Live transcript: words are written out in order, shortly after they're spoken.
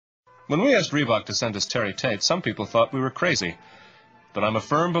When we asked Reebok to send us Terry Tate, some people thought we were crazy. But I'm a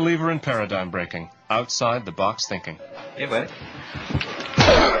firm believer in paradigm breaking, outside-the-box thinking. Hey, buddy.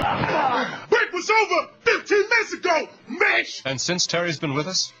 Break was over 15 minutes ago, Mitch! And since Terry's been with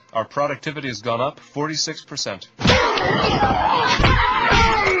us, our productivity has gone up 46%.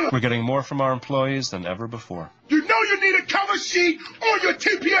 We're getting more from our employees than ever before. You know you need a cover sheet on your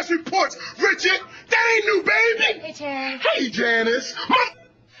TPS reports, Richard! That ain't new, baby! Hey, Terry. Hey, Janice!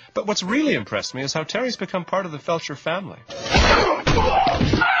 But what's really impressed me is how Terry's become part of the Felcher family. You can't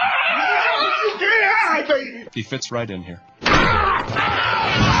hide, baby! He fits right in here.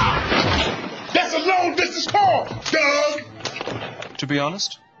 That's a long-distance call, Doug! To be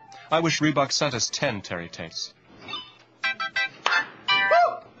honest, I wish Reebok sent us 10 Terry Tates. You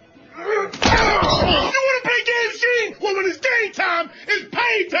want to play games, Gene? Well, when it's game time, it's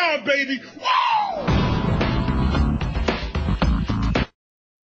pay time, baby! Woo!